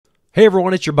Hey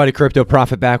everyone, it's your buddy Crypto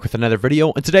Profit back with another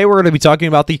video, and today we're going to be talking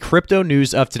about the crypto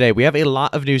news of today. We have a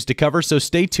lot of news to cover, so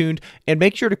stay tuned and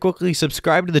make sure to quickly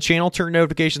subscribe to the channel, turn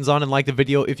notifications on, and like the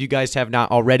video if you guys have not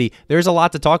already. There's a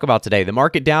lot to talk about today. The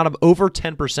market down of over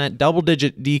 10%,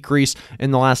 double-digit decrease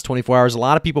in the last 24 hours. A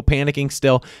lot of people panicking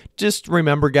still. Just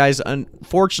remember, guys,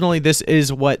 unfortunately, this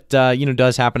is what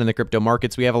does happen in the crypto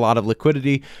markets. We have a lot of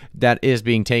liquidity that is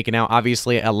being taken out.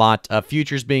 Obviously, a lot of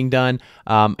futures being done,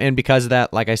 and because of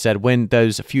that, like I said, when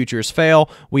those futures fail,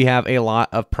 we have a lot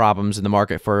of problems in the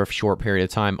market for a short period of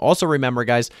time. Also remember,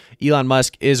 guys, Elon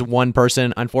Musk is one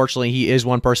person. Unfortunately, he is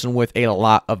one person with a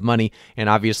lot of money and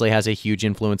obviously has a huge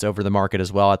influence over the market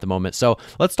as well at the moment. So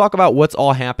let's talk about what's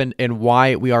all happened and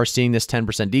why we are seeing this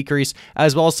 10% decrease,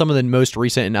 as well as some of the most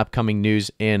recent and upcoming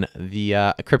news in the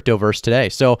cryptoverse today.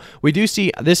 So we do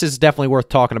see, this is definitely worth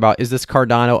talking about, is this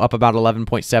Cardano up about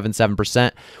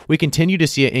 11.77%. We continue to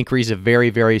see it increase very,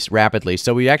 very rapidly.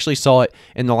 So we actually saw it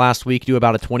in the last week do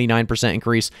about a 29%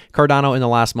 increase. Cardano in the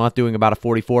last month doing about a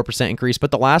 44% increase.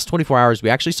 But the last 24 hours, we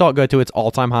actually saw it go to its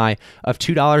all-time high of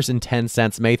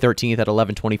 $2.10, May 13th at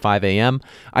 11:25 a.m.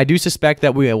 I do suspect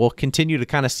that we will continue to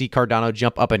kind of see Cardano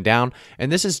jump up and down.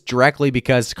 And this is directly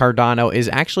because Cardano is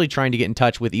actually trying to get in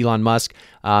touch with Elon Musk.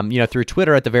 Through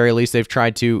Twitter at the very least, they've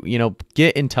tried to,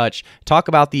 get in touch, talk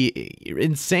about the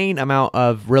insane amount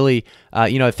of really,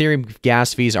 Ethereum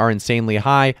gas fees are insanely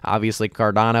high. Obviously,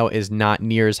 Cardano is not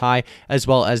near as high, as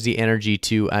well as the energy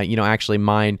to, actually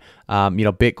mine.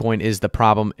 Bitcoin is the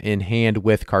problem in hand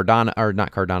with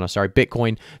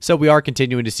Bitcoin. So we are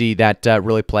continuing to see that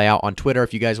really play out on Twitter.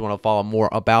 If you guys want to follow more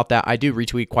about that, I do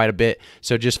retweet quite a bit.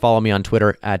 So just follow me on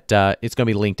Twitter at, it's going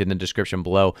to be linked in the description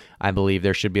below. I believe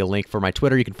there should be a link for my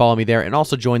Twitter. You can follow me there and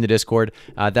also join the Discord.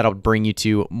 That'll bring you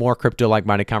to more crypto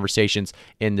like-minded conversations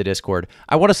in the Discord.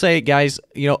 I want to say, guys,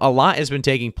 a lot has been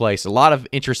taking place, a lot of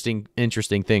interesting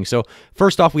things. So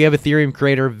first off, we have Ethereum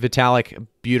creator Vitalik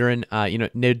Buterin,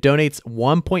 donates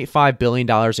 $1.5 billion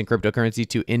in cryptocurrency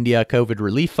to India COVID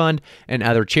relief fund and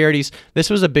other charities. This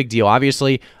was a big deal.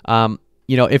 Obviously,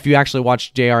 if you actually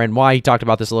watch JRNY, he talked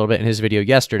about this a little bit in his video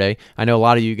yesterday. I know a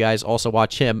lot of you guys also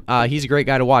watch him. He's a great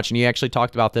guy to watch, and he actually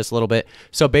talked about this a little bit.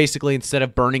 So basically, instead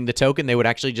of burning the token, they would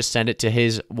actually just send it to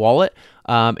his wallet,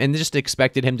 and just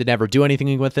expected him to never do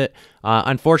anything with it.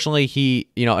 Unfortunately,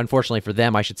 unfortunately for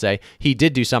them, I should say, he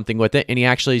did do something with it, and he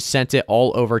actually sent it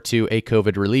all over to a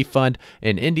COVID relief fund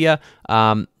in India.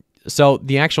 So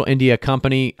the actual India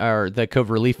company, or the COVID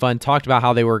relief fund, talked about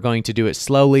how they were going to do it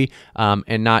slowly,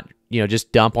 and not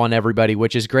just dump on everybody,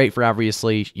 which is great for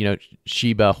obviously,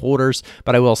 Shiba holders.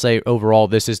 But I will say overall,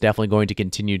 this is definitely going to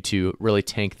continue to really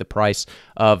tank the price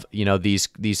of,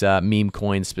 these meme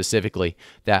coins specifically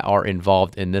that are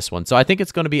involved in this one. So I think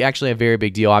it's going to be actually a very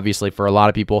big deal, obviously, for a lot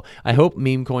of people. I hope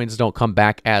meme coins don't come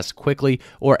back as quickly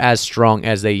or as strong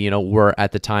as they, were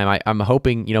at the time. I'm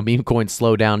hoping, meme coins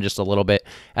slow down just a little bit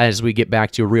as we get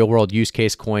back to real world use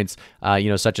case coins,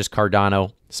 such as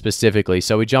Cardano specifically.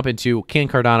 So we jump into, can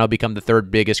Cardano become the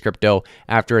third biggest crypto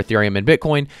after Ethereum and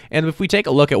Bitcoin? And if we take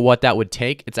a look at what that would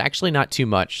take, it's actually not too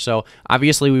much. So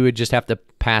obviously we would just have to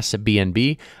pass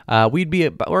BNB.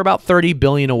 We're about 30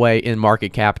 billion away in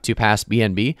market cap to pass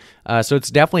BNB. So it's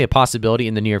definitely a possibility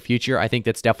in the near future. I think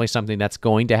that's definitely something that's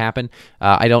going to happen.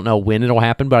 I don't know when it'll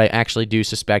happen, but I actually do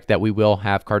suspect that we will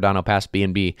have Cardano pass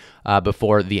BNB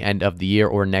before the end of the year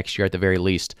or next year at the very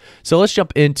least. So let's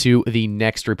jump into the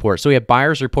next report. So we have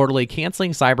buyers reportedly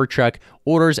canceling Cybertruck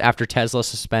orders after Tesla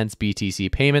suspends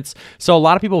BTC payments. So a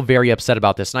lot of people very upset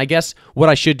about this. And I guess what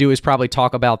I should do is probably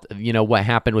talk about, what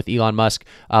happened with Elon Musk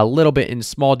a little bit in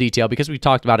small detail, because we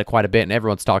talked about it quite a bit and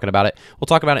everyone's talking about it. We'll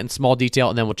talk about it in small detail,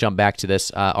 and then we'll jump back to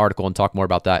this article and talk more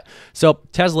about that. So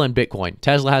Tesla and Bitcoin.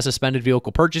 Tesla has suspended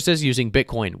vehicle purchases using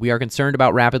Bitcoin. We are concerned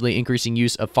about rapidly increasing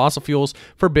use of fossil fuels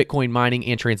for Bitcoin mining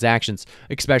and transactions,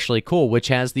 especially coal, which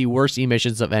has the worst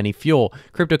emissions of any fuel.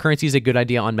 Cryptocurrency is a good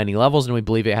idea on many levels, and we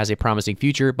believe it has a promising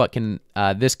future, but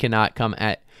this cannot come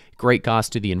at great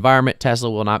cost to the environment.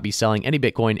 Tesla will not be selling any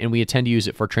Bitcoin, and we intend to use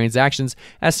it for transactions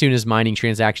as soon as mining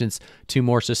transactions to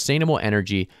more sustainable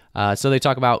energy. So they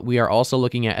talk about, we are also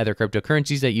looking at other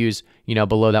cryptocurrencies that use,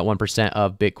 below that 1%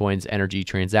 of Bitcoin's energy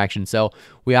transaction. So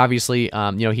we obviously,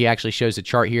 he actually shows a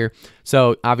chart here.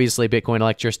 So obviously Bitcoin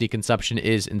electricity consumption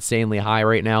is insanely high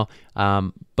right now.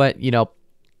 But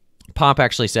Pomp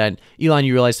actually said, Elon,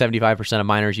 you realize 75% of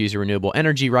miners use renewable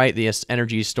energy, right? This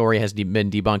energy story has been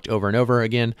debunked over and over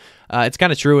again. It's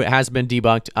kind of true. It has been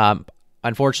debunked.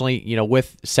 Unfortunately,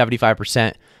 with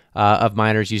 75% of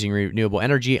miners using renewable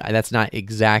energy, that's not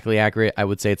exactly accurate. I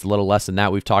would say it's a little less than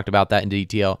that. We've talked about that in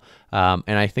detail And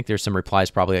I think there's some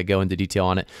replies probably that go into detail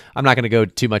on it. I'm not going to go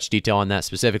too much detail on that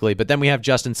specifically, but then we have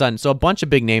Justin Sun. So a bunch of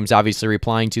big names obviously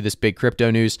replying to this big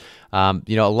crypto news. A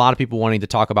lot of people wanting to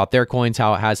talk about their coins,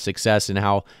 how it has success, and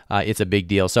how it's a big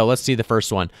deal. So let's see the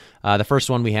first one. The first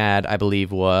one we had, I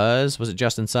believe, was it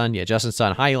Justin Sun? Yeah, Justin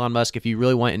Sun. Hi, Elon Musk. If you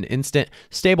really want an instant,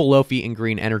 stable, low-fee, and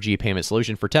green energy payment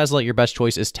solution for Tesla, your best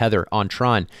choice is Tether on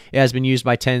Tron. It has been used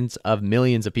by tens of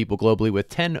millions of people globally with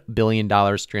 $10 billion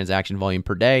transaction volume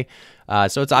per day.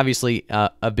 So it's obviously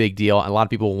a big deal. A lot of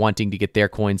people wanting to get their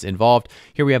coins involved.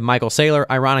 Here we have Michael Saylor.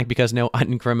 Ironic because no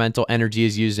incremental energy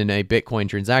is used in a Bitcoin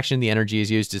transaction. The energy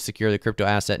is used to secure the crypto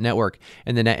asset network,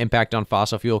 and the net impact on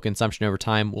fossil fuel consumption over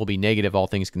time will be negative, all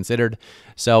things considered.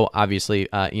 So obviously,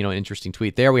 an interesting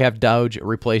tweet there. We have Doge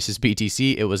replaces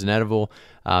BTC. It was inevitable.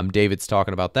 David's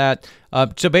talking about that.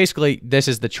 So basically, this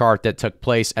is the chart that took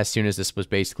place as soon as this was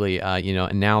basically,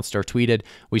 announced or tweeted.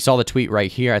 We saw the tweet right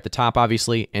here at the top,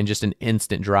 obviously, and just an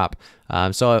instant drop.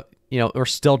 We're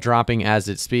still dropping as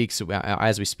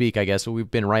we speak, I guess. So we've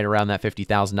been right around that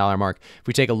 $50,000 mark. If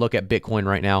we take a look at Bitcoin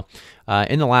right now,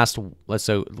 in the last,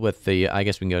 I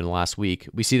guess we can go to the last week.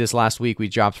 We see this last week, we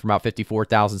dropped from about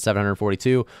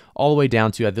 54,742 all the way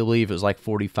down to, I believe it was like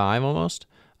 45 almost.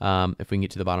 If we can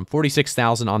get to the bottom,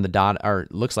 46,000 on the dot, or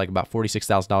looks like about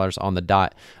 $46,000 on the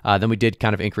dot. Then we did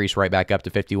kind of increase right back up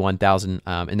to 51,000,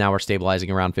 and now we're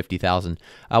stabilizing around 50,000.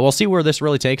 We'll see where this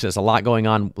really takes us. A lot going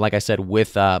on, like I said,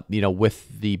 with the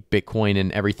Bitcoin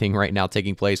and everything right now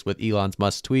taking place with Elon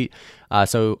Musk's tweet.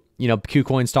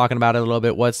 KuCoin's talking about it a little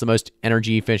bit. What's the most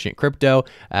energy efficient crypto?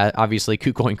 Obviously,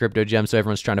 KuCoin crypto gem, so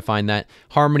everyone's trying to find that.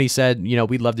 Harmony said,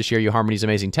 we'd love to share you Harmony's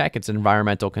amazing tech. It's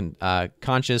environmental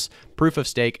conscious, proof of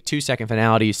stake, 2-second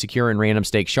finality, secure and random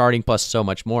stake sharding, plus so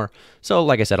much more. So,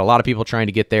 like I said, a lot of people trying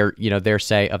to get their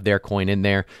say of their coin in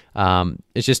there.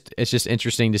 It's just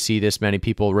interesting to see this many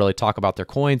people really talk about their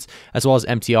coins, as well as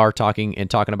MTR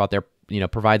talking about their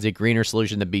provides a greener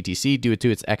solution than BTC due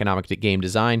to its economic game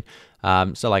design.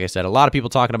 So like I said, a lot of people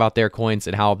talking about their coins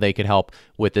and how they could help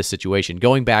with this situation.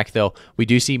 Going back, though, we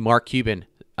do see Mark Cuban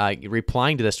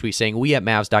replying to this tweet saying, we at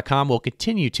Mavs.com will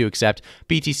continue to accept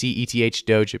BTC, ETH,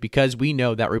 Doge because we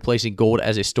know that replacing gold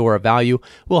as a store of value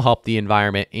will help the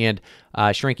environment, and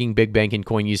shrinking big bank and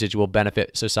coin usage will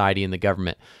benefit society and the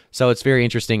government. So it's very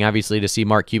interesting, obviously, to see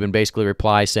Mark Cuban basically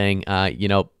reply saying,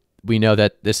 we know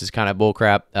that this is kind of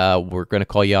bullcrap. We're going to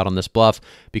call you out on this bluff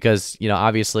because,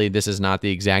 obviously this is not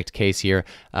the exact case here.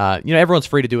 Everyone's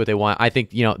free to do what they want. I think,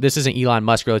 this isn't Elon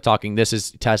Musk really talking. This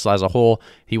is Tesla as a whole.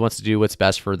 He wants to do what's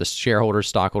best for the shareholders,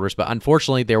 stockholders. But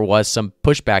unfortunately, there was some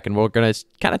pushback, and we're going to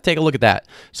kind of take a look at that.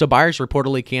 So buyers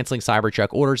reportedly canceling Cybertruck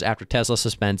orders after Tesla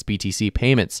suspends BTC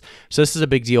payments. So this is a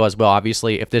big deal as well.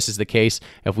 Obviously, if this is the case,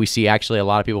 if we see actually a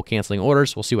lot of people canceling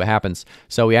orders, we'll see what happens.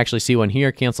 So we actually see one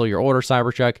here, cancel your order,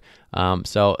 Cybertruck.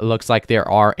 So it looks like there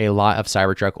are a lot of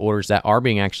Cybertruck orders that are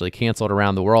being actually canceled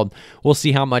around the world. We'll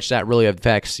see how much that really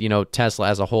affects, Tesla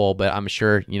as a whole, but I'm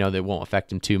sure, they won't affect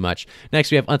them too much.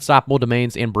 Next, we have Unstoppable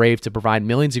Domains and Brave to provide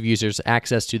millions of users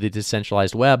access to the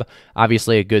decentralized web.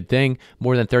 Obviously a good thing.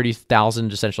 More than 30,000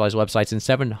 decentralized websites and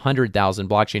 700,000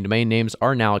 blockchain domain names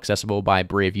are now accessible by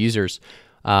Brave users.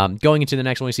 Going into the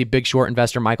next one, we see Big Short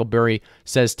investor Michael Burry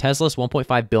says Tesla's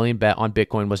 $1.5 billion bet on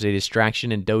Bitcoin was a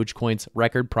distraction, and Dogecoin's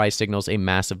record price signals a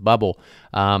massive bubble.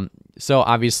 So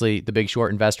obviously, the Big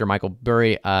Short investor Michael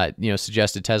Burry,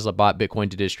 suggested Tesla bought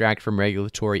Bitcoin to distract from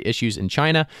regulatory issues in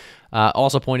China.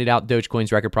 Also pointed out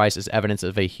Dogecoin's record price is evidence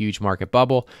of a huge market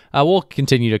bubble. We'll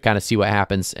continue to kind of see what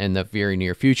happens in the very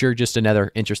near future. Just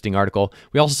another interesting article.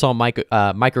 We also saw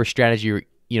MicroStrategy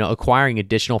acquiring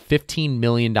additional $15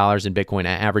 million in Bitcoin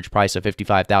at average price of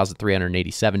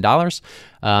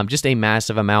 $55,387. Just a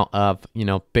massive amount of,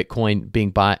 Bitcoin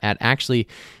being bought at actually,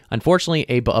 unfortunately,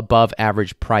 above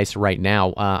average price right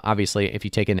now. Obviously, if you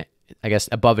take an I guess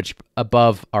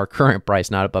above our current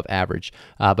price, not above average,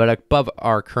 but above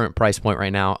our current price point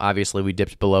right now. Obviously, we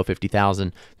dipped below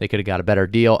 50,000. They could have got a better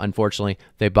deal. Unfortunately,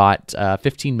 they bought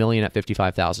 15 million at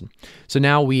 55,000. So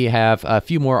now we have a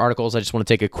few more articles I just want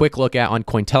to take a quick look at on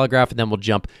Cointelegraph, and then we'll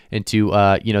jump into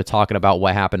talking about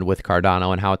what happened with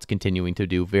Cardano and how it's continuing to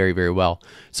do very, very well.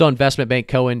 So investment bank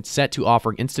Coinly set to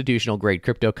offer institutional grade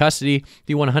crypto custody.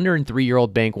 The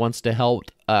 103-year-old bank wants to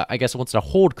hold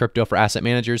crypto for asset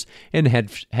managers and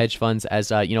hedge funds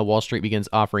as Wall Street begins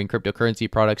offering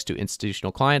cryptocurrency products to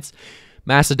institutional clients.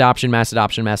 mass adoption, mass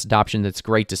adoption, mass adoption. That's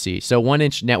great to see. So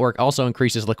 1inch network also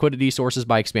increases liquidity sources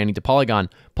by expanding to Polygon.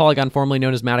 Polygon, formerly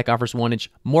known as Matic, offers 1inch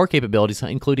more capabilities,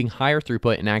 including higher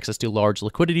throughput and access to large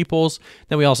liquidity pools.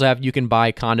 Then we also have, you can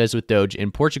buy condos with Doge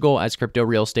in Portugal as crypto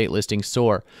real estate listings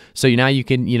soar. So now you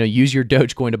can, use your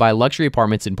Dogecoin to buy luxury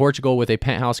apartments in Portugal, with a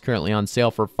penthouse currently on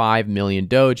sale for 5 million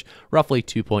Doge, roughly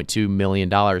 $2.2 million.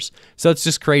 So it's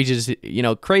just crazy,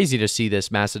 crazy to see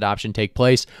this mass adoption take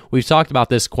place. We've talked about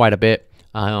this quite a bit.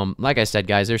 Like I said,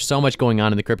 guys, there's so much going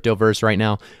on in the cryptoverse right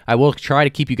now. I will try to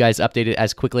keep you guys updated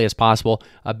as quickly as possible.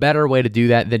 A better way to do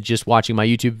that than just watching my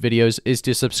YouTube videos is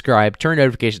to subscribe, turn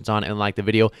notifications on, and like the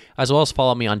video, as well as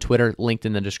follow me on Twitter, linked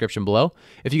in the description below.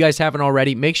 If you guys haven't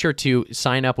already, make sure to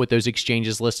sign up with those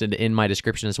exchanges listed in my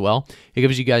description as well. It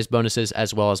gives you guys bonuses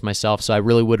as well as myself, so I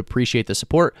really would appreciate the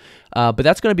support. But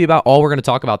that's going to be about all we're going to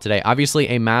talk about today. Obviously,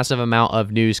 a massive amount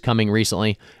of news coming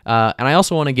recently, and I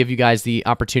also want to give you guys the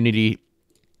opportunity.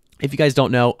 If you guys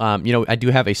don't know, I do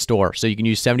have a store, so you can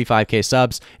use 75K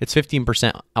subs. It's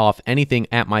 15% off anything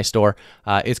at my store.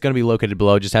 It's going to be located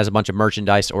below. It just has a bunch of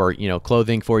merchandise or,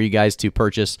 clothing for you guys to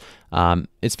purchase.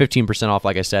 It's 15% off,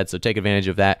 like I said, so take advantage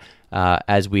of that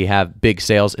as we have big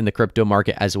sales in the crypto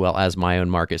market as well as my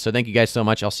own market. So thank you guys so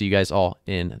much. I'll see you guys all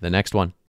in the next one.